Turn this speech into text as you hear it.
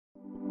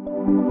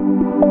Welcome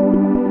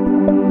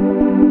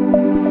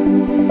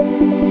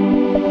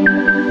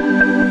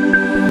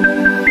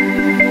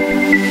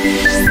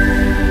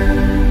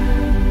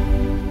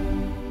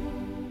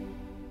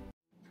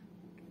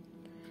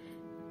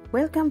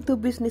to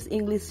Business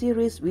English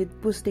series with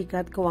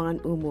Pustikat Keuangan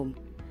Umum.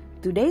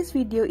 Today's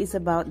video is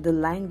about the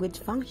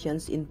language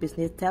functions in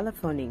business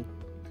telephoning.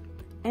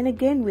 And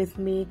again with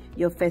me,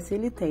 your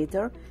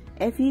facilitator,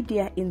 Evi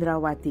Diah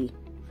Indrawati.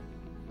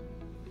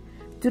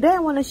 Today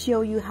I want to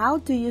show you how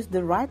to use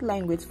the right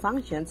language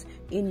functions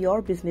in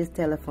your business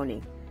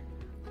telephoning.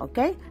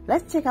 Okay,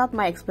 let's check out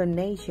my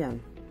explanation.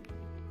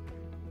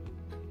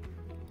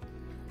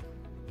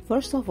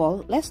 First of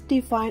all, let's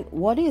define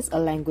what is a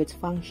language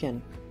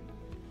function.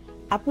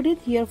 I put it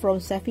here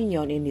from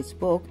Savignon in his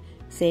book,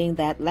 saying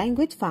that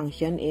language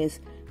function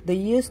is the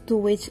use to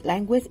which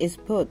language is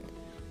put,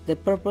 the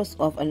purpose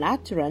of an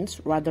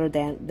utterance rather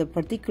than the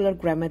particular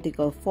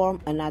grammatical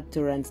form an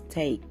utterance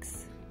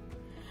takes.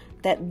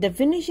 That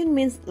definition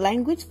means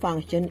language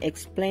function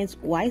explains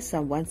why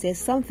someone says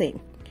something.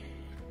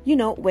 You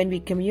know, when we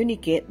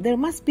communicate, there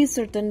must be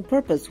certain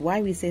purpose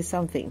why we say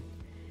something,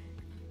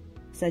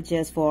 such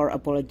as for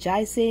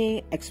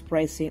apologizing,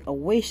 expressing a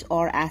wish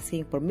or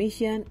asking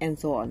permission, and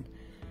so on.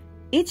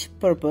 Each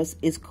purpose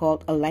is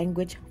called a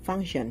language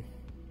function.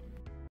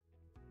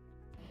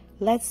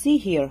 Let's see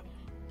here.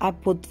 I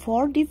put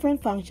 4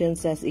 different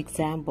functions as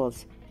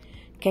examples.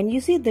 Can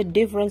you see the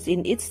difference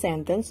in each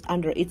sentence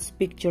under each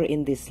picture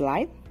in this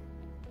slide?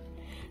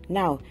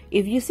 Now,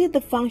 if you see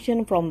the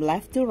function from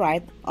left to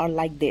right are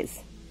like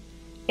this: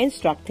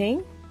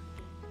 instructing,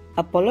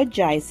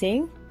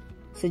 apologizing,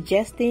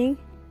 suggesting,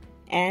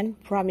 and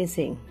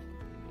promising.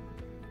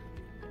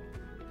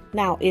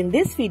 Now, in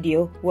this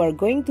video, we're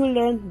going to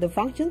learn the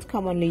functions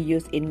commonly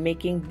used in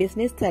making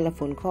business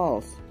telephone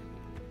calls.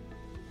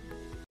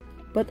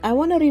 But I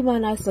want to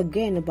remind us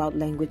again about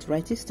language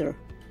register.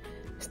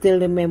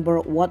 Still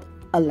remember what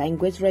a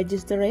language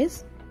register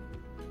is?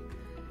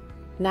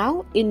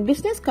 Now, in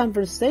business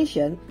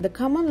conversation, the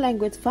common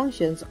language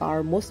functions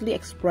are mostly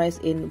expressed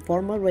in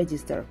formal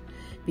register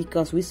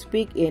because we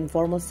speak in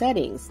formal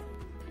settings.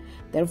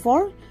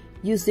 Therefore,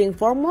 using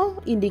formal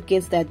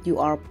indicates that you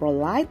are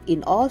polite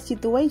in all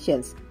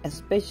situations,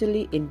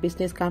 especially in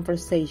business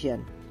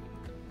conversation.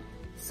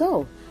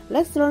 So,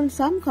 let's learn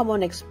some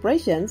common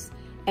expressions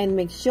and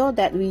make sure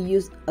that we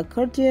use a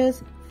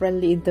courteous,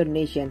 friendly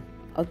intonation.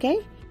 Okay?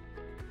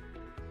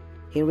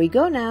 Here we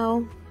go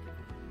now.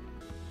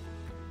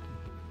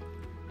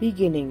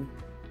 Beginning.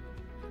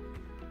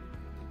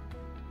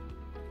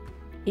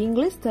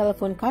 English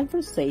telephone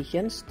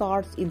conversation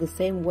starts in the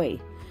same way.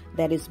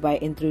 That is by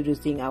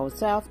introducing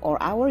ourselves or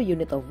our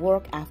unit of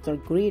work after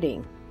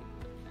greeting.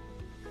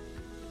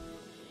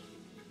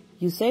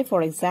 You say,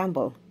 for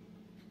example,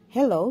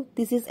 "Hello,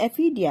 this is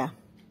Evi Diah,"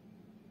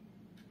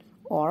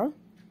 or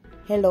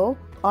 "Hello,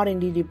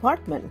 R&D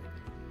department,"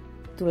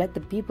 to let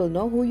the people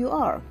know who you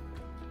are.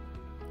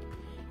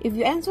 If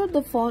you answer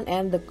the phone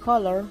and the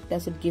caller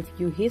doesn't give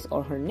you his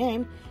or her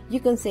name, you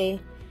can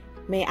say,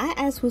 "May I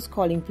ask who's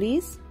calling,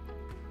 please?"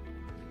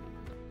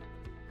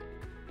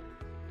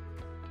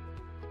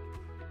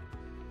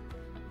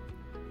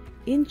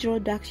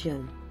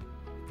 Introduction.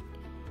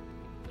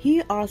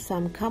 Here are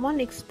some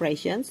common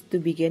expressions to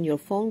begin your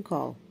phone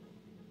call.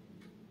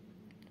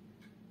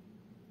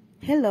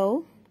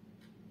 Hello.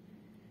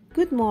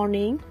 Good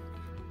morning.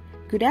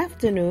 Good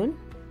afternoon.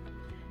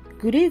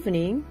 Good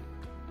evening.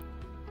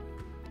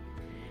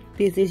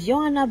 This is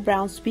Joanna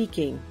Brown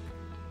speaking.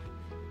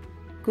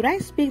 Could I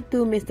speak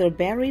to Mr.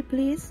 Barry,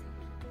 please?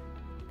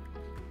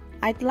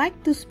 I'd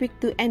like to speak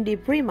to Andy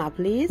Prima,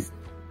 please.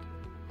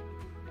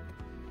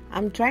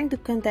 I'm trying to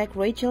contact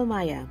Rachel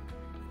Maya.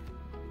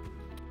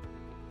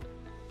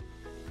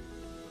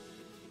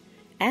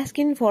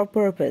 Asking for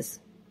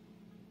purpose.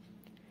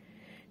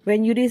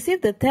 When you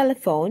receive the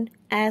telephone,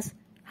 ask,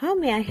 "How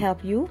may I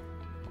help you?"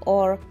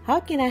 or "How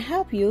can I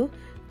help you?"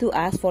 to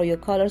ask for your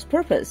caller's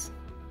purpose.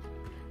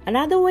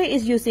 Another way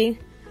is using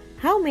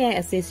 "How may I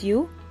assist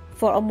you?"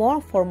 for a more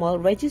formal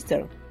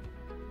register.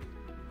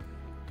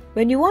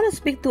 When you want to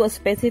speak to a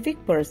specific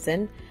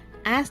person,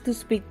 ask to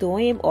speak to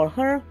him or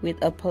her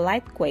with a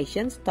polite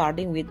question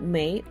starting with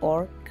may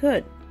or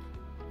could.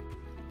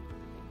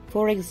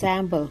 For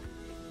example,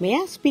 "May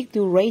I speak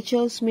to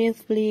Rachel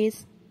Smith,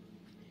 please?"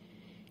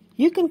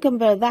 You can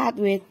compare that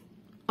with,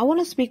 "I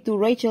want to speak to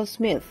Rachel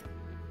Smith."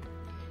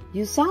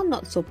 You sound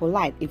not so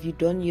polite if you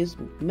don't use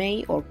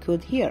may or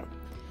could here.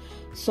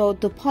 So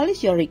to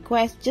polish your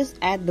request, just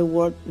add the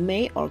word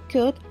may or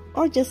could,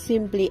 or just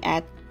simply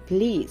add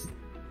please.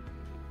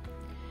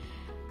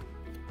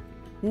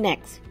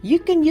 Next, you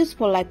can use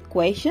polite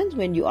questions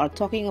when you are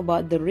talking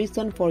about the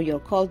reason for your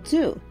call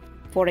too.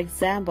 For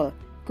example,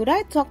 "Could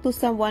I talk to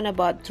someone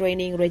about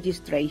training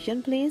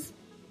registration, please?"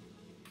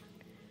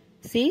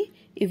 See,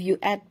 if you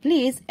add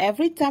please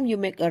every time you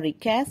make a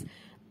request,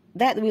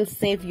 that will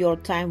save your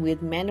time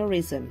with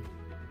mannerism.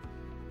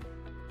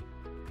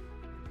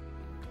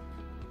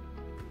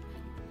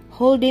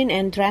 Holding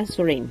and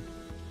transferring.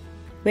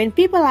 When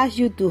people ask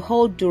you to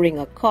hold during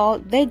a call,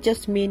 they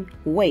just mean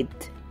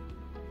wait.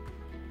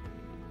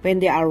 When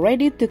they are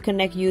ready to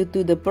connect you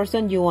to the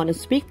person you want to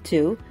speak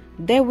to,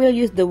 they will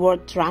use the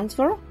word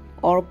transfer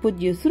or put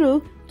you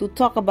through to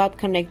talk about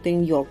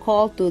connecting your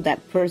call to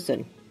that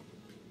person.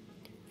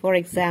 For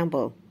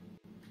example,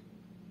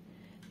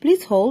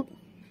 please hold.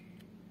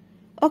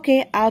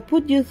 Okay, I'll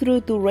put you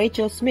through to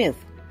Rachel Smith.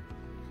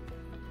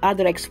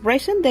 Other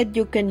expressions that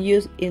you can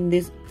use in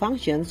these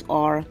functions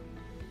are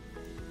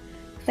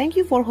thank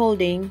you for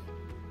holding.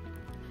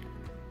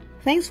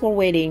 Thanks for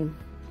waiting.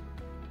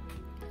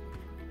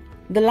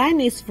 The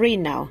line is free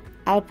now.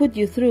 I'll put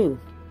you through.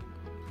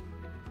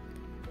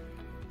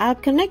 I'll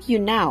connect you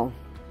now.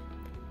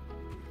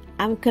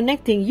 I'm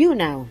connecting you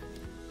now.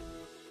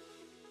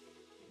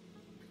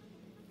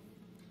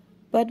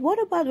 But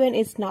what about when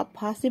it's not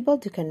possible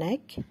to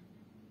connect?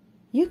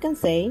 You can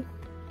say,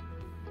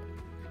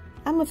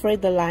 I'm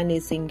afraid the line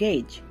is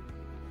engaged.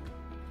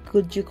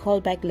 Could you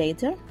call back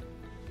later?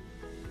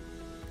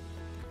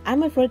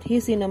 I'm afraid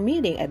he's in a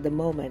meeting at the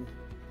moment.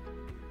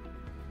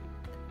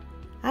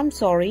 I'm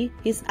sorry,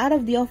 he's out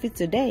of the office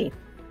today.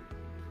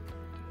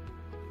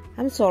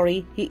 I'm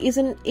sorry, he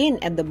isn't in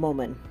at the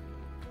moment.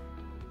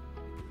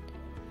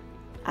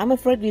 I'm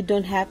afraid we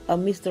don't have a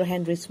Mr.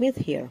 Henry Smith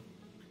here.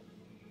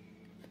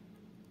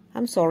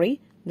 I'm sorry,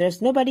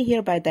 there's nobody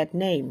here by that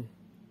name.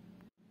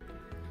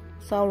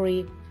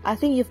 Sorry, I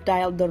think you've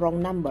dialed the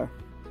wrong number.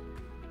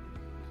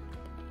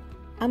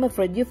 I'm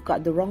afraid you've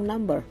got the wrong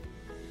number.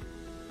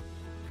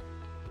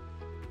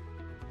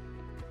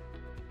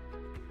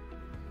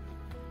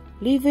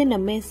 Leaving a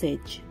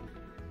message.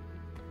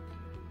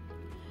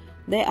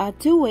 There are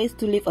two ways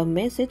to leave a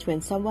message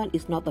when someone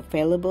is not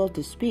available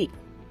to speak.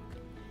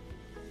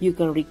 You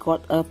can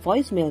record a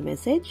voicemail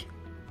message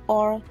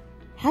or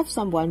have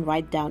someone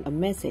write down a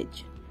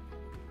message.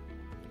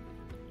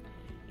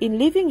 In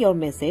leaving your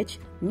message,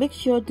 make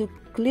sure to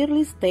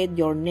clearly state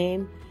your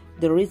name,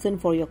 the reason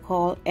for your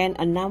call, and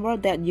a number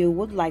that you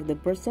would like the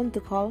person to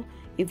call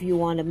if you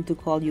want them to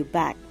call you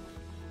back.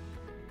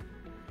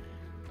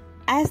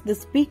 Ask the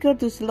speaker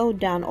to slow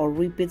down or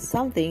repeat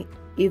something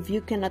if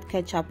you cannot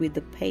catch up with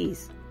the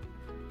pace.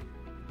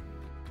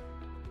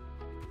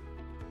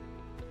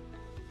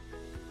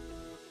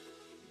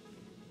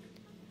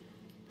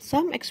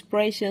 Some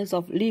expressions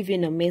of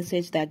leaving a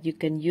message that you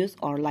can use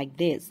are like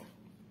this.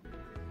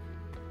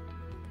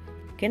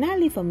 Can I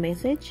leave a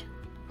message?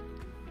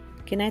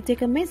 Can I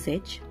take a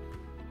message?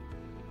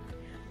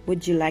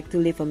 Would you like to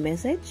leave a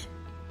message?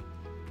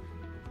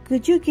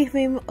 Could you give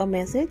him a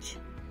message?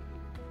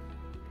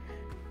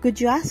 Could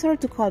you ask her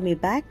to call me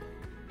back?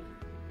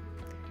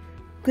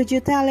 Could you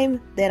tell him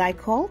that I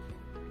called?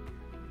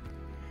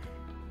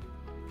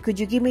 Could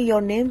you give me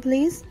your name,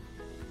 please?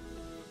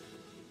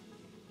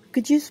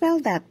 Could you spell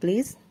that,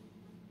 please?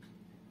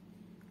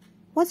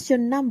 What's your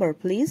number,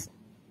 please?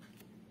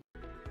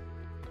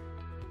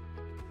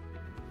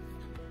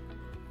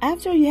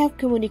 After you have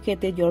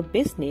communicated your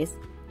business,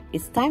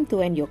 it's time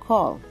to end your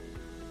call.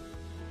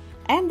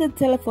 End the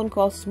telephone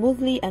call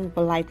smoothly and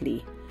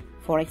politely.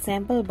 For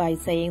example, by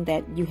saying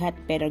that you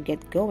had better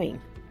get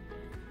going,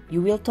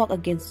 you will talk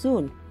again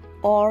soon,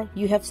 or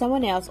you have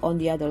someone else on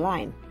the other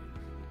line.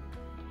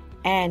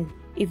 And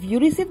if you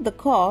receive the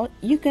call,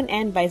 you can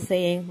end by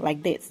saying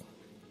like this.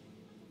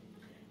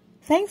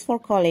 Thanks for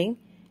calling,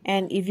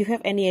 and if you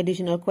have any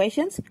additional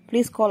questions,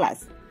 please call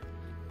us.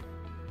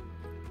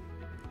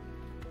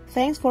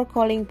 Thanks for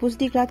calling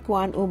Pusdiklat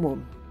Keuangan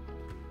Umum.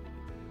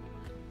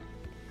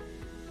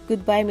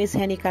 Goodbye, Miss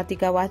Henny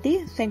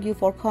Kartikawati. Thank you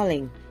for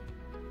calling.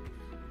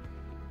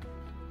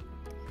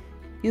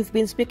 You've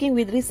been speaking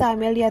with Risa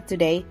Amelia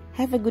today.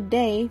 Have a good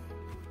day.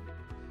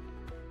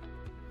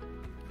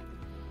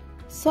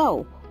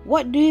 So,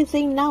 what do you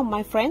think now,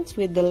 my friends,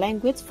 with the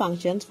language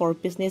functions for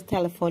business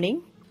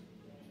telephoning?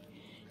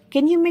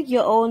 Can you make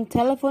your own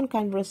telephone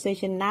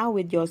conversation now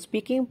with your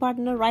speaking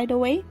partner right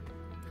away?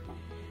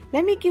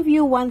 Let me give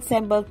you one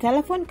sample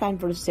telephone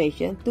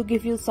conversation to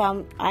give you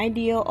some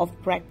idea of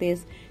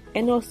practice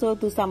and also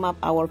to sum up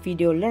our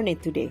video learning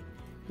today.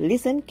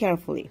 Listen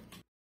carefully.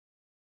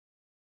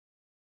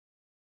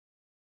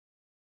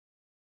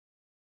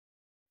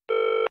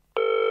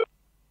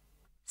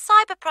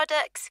 Cyber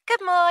Products,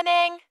 good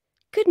morning.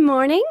 Good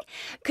morning.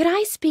 Could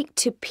I speak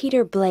to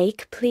Peter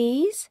Blake,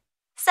 please?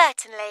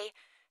 Certainly.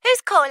 Who's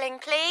calling,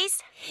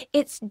 please?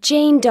 It's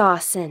Jane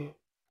Dawson.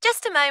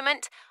 Just a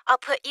moment. I'll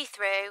put you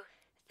through.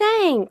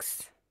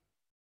 Thanks.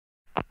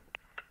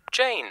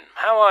 Jane,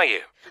 how are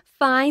you?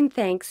 Fine,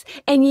 thanks.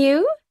 And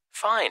you?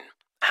 Fine.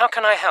 How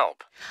can I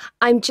help?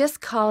 I'm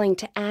just calling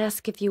to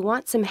ask if you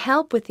want some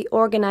help with the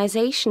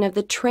organization of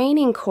the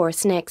training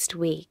course next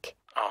week.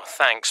 Oh,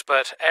 thanks,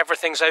 but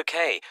everything's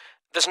okay.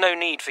 There's no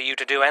need for you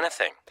to do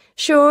anything.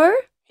 Sure?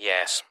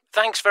 Yes.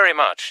 Thanks very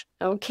much.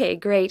 Okay,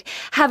 great.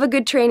 Have a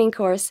good training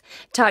course.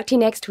 Talk to you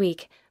next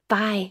week.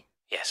 Bye.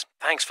 Yes,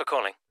 thanks for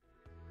calling.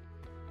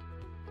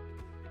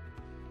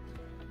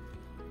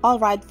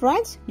 Alright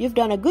friends, you've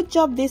done a good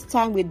job this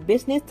time with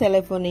business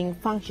telephoning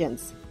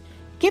functions.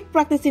 Keep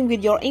practicing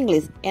with your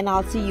English, and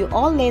I'll see you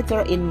all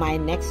later in my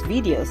next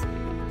videos.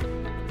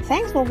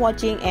 Thanks for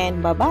watching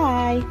and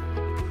bye-bye.